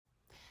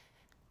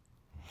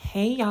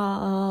Hey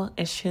y'all,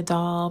 it's your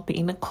doll,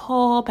 B.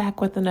 Nicole,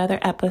 back with another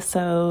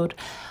episode.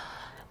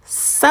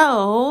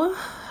 So,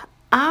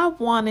 I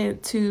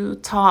wanted to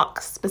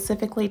talk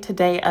specifically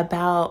today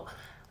about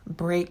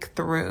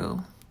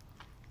breakthrough.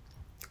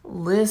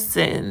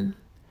 Listen,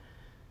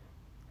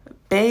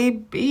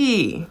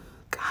 baby,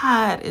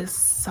 God is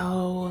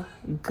so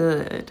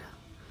good.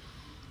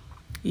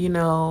 We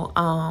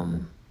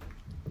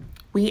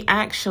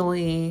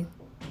actually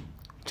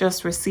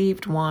just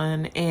received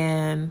one,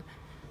 and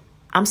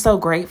I'm so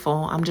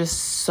grateful. I'm just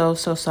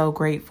so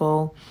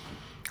grateful.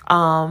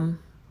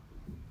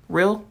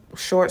 Real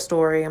short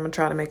story. I'm going to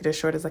try to make it as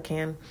short as I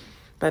can,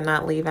 but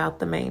not leave out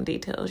the main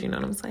details. You know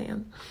what I'm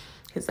saying?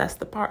 Because that's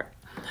the part.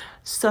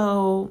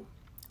 So,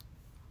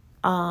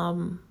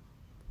 my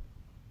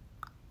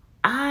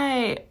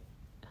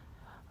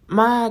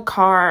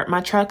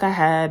truck I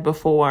had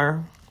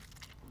before,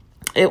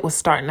 it was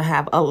starting to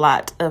have a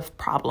lot of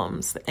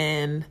problems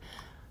and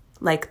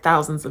like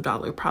thousands of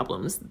dollar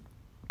problems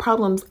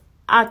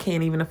I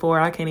can't even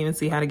afford. I can't even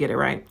see how to get it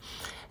right.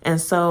 And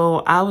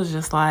so I was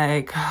just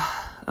like,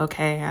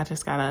 okay, I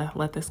just gotta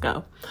let this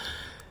go.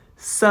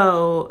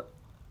 So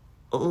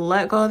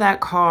let go of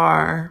that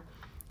car.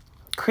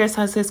 Chris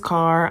has his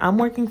car. I'm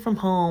working from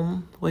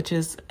home, which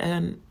is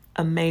an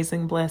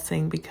amazing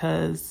blessing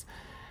because,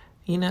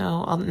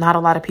 not a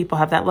lot of people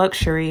have that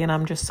luxury, and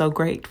I'm just so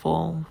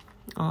grateful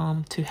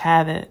to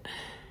have it.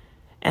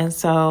 And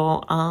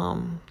so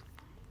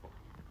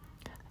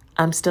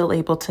I'm still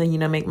able to,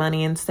 make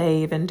money and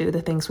save and do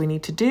the things we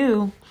need to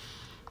do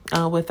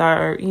with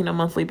our,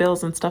 monthly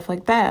bills and stuff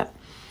like that.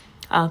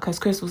 Because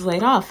Chris was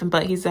laid off,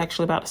 but he's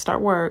actually about to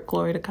start work.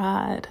 Glory to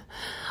God.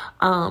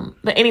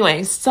 But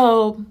anyway,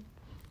 so,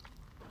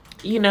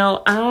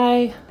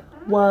 I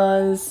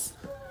was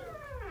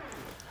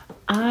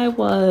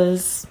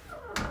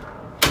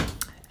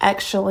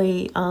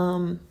actually,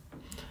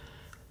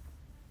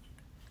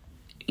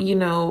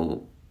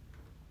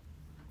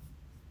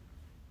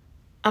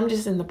 I'm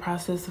just in the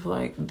process of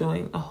like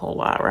doing a whole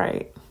lot,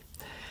 right?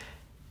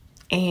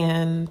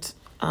 And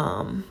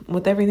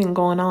with everything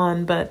going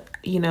on, but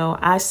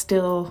I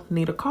still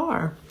need a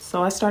car.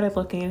 So I started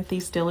looking at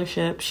these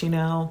dealerships,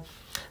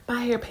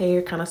 buy here, pay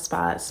here kind of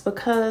spots,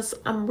 because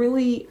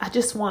I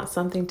just want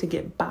something to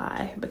get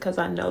by, because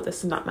I know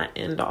this is not my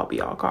end all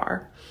be all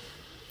car.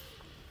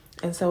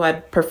 And so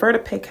I'd prefer to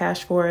pay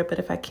cash for it, but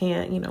if I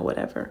can't,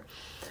 whatever.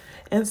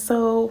 And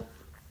so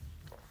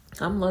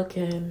I'm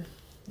looking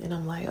and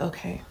I'm like,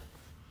 okay,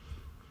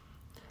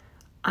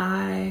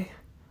 I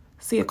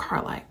see a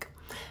car like.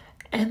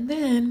 And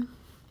then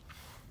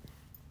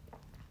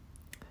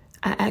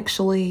I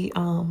actually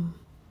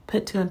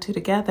put two and two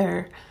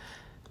together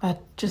by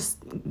just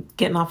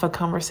getting off a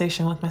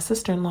conversation with my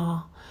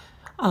sister-in-law.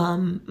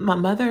 My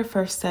mother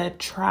first said,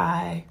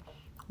 try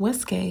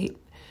Westgate.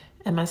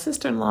 And my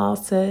sister-in-law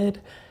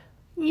said,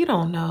 you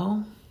don't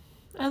know.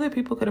 Other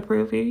people could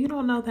approve you. You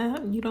don't know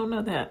that. You don't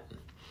know that.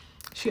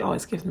 She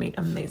always gives me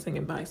amazing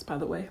advice, by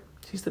the way.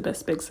 She's the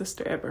best big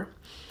sister ever.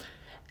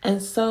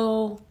 And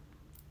so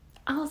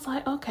I was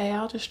like, okay,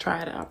 I'll just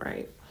try it out,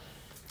 right?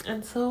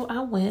 And so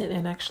I went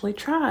and actually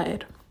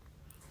tried.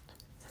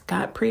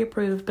 Got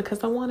pre-approved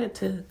because I wanted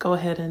to go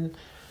ahead and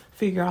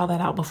figure all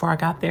that out before I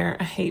got there.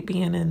 I hate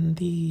being in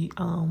the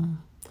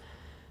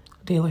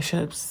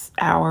dealerships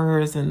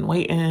hours and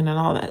waiting and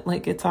all that.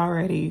 Like, it's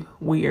already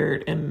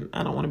weird and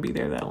I don't want to be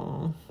there that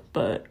long.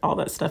 But all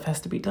that stuff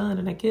has to be done,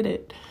 and I get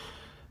it.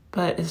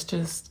 But it's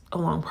just a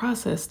long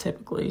process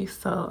typically.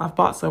 So I've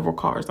bought several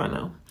cars, I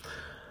know.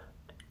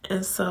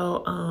 And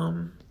so,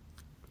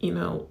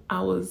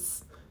 I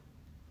was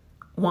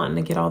wanting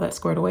to get all that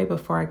squared away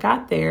before I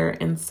got there.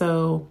 And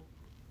so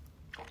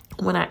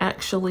when I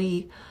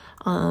actually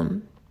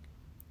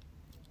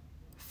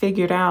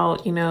figured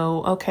out,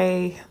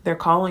 okay, they're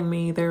calling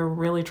me, they're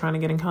really trying to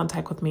get in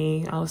contact with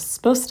me. I was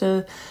supposed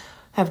to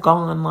have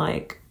gone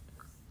like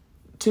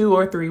 2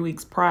 or 3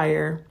 weeks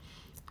prior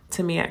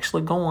to me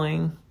actually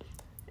going.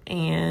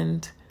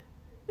 And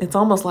it's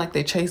almost like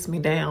they chased me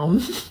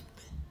down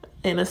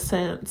in a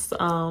sense,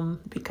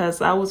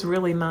 because I was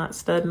really not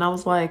studying. I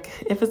was like,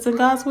 if it's in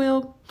God's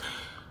will,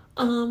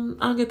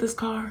 I'll get this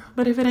car.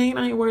 But if it ain't,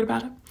 I ain't worried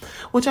about it.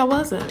 Which I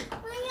wasn't.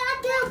 I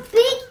got the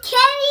big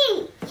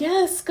kitty.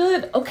 Yes,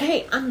 good.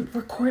 Okay, I'm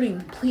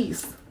recording,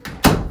 please.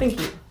 Thank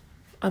you.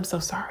 I'm so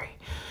sorry.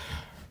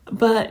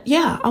 But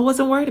yeah, I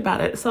wasn't worried about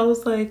it. So I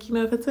was like,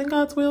 if it's in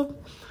God's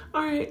will,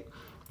 all right.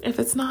 If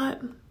it's not,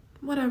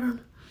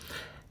 whatever.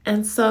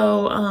 And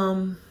so,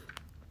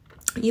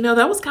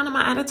 that was kind of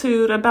my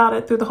attitude about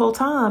it through the whole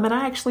time. And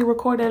I actually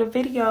recorded a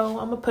video.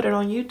 I'm going to put it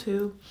on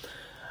YouTube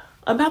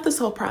about this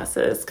whole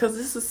process, because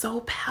this is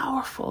so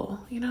powerful.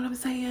 You know what I'm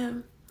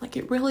saying? Like,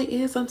 it really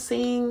is. I'm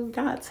seeing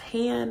God's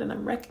hand and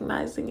I'm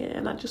recognizing it.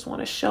 And I just want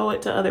to show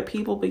it to other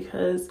people,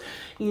 because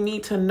you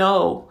need to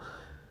know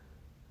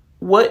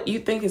what you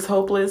think is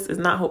hopeless is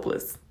not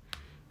hopeless.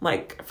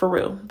 Like, for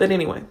real. But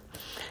anyway.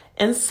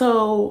 And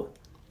so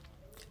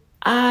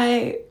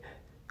I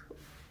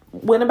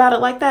went about it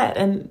like that.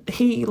 And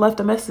he left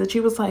a message. He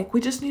was like,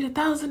 we just need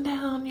 1,000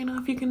 down. You know,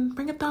 if you can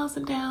bring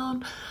 1,000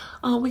 down,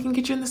 we can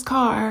get you in this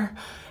car.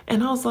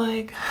 And I was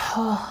like,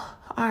 oh,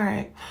 all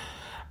right.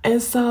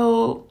 And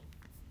so,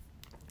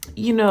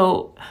 you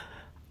know,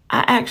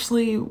 I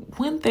actually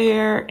went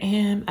there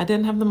and I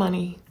didn't have the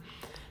money.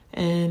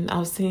 And I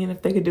was seeing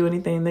if they could do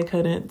anything. They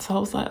couldn't. So I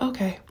was like,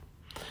 okay.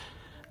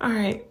 All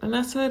right. And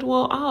I said,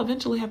 well, I'll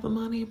eventually have the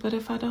money. But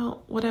if I don't,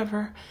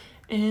 whatever.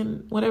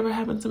 And whatever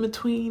happens in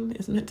between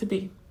is meant to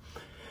be.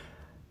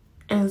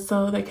 And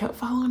so they kept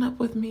following up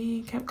with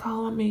me, kept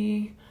calling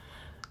me.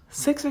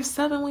 6 or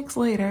 7 weeks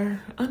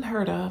later,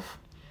 unheard of,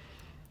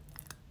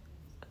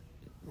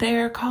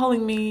 they're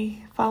calling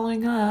me,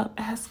 following up,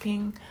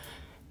 asking.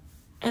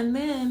 And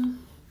then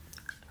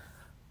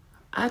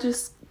I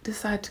just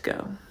decide to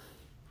go.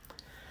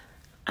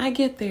 I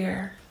get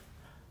there.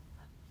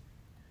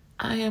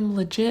 I am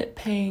legit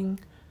paying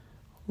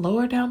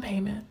lower down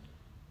payment,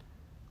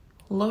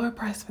 lower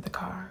price for the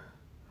car,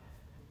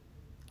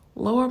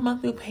 lower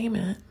monthly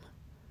payment.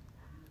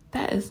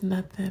 That is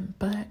nothing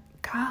but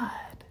God.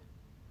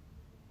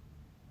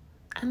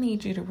 I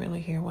need you to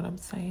really hear what I'm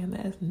saying.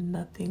 That is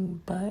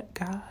nothing but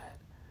God.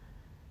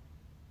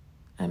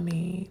 I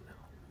mean,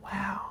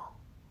 wow.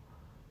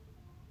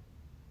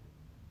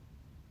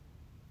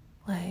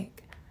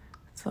 Like,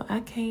 so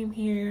I came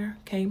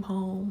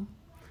home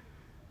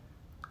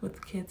with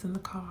the kids in the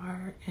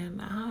car,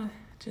 and I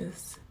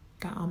just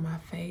got on my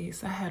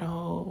face. I had a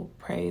whole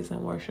praise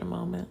and worship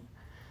moment.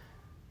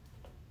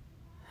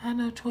 I had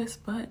no choice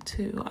but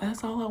to.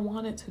 That's all I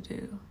wanted to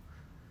do.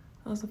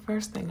 That was the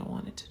first thing I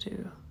wanted to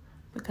do,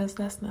 because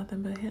that's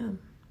nothing but Him.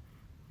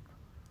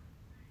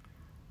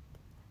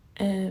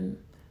 And,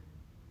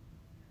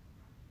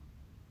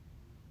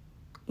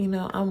 you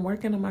know, I'm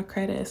working on my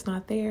credit. It's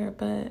not there,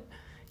 but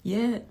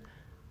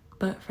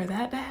for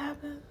that to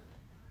happen,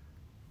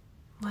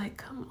 like,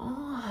 come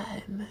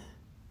on.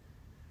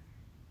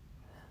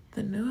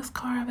 The newest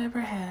car I've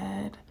ever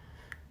had,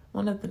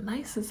 one of the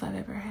nicest I've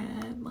ever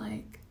had,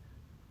 like,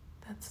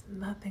 that's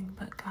nothing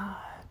but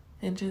God.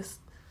 And just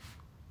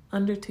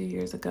under 2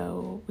 years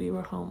ago, we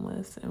were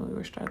homeless and we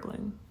were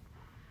struggling.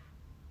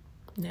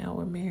 Now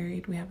we're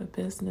married, we have a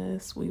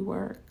business, we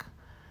work.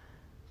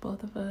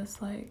 Both of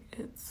us, like,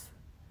 it's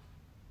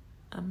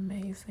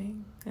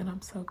amazing. And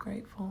I'm so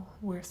grateful.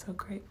 We're so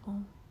grateful.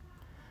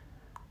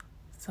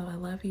 So I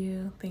love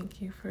you.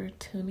 Thank you for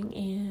tuning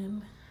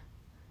in.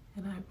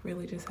 And I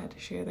really just had to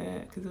share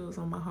that because it was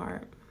on my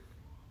heart.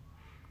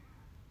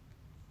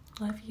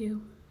 Love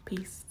you.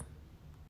 Peace.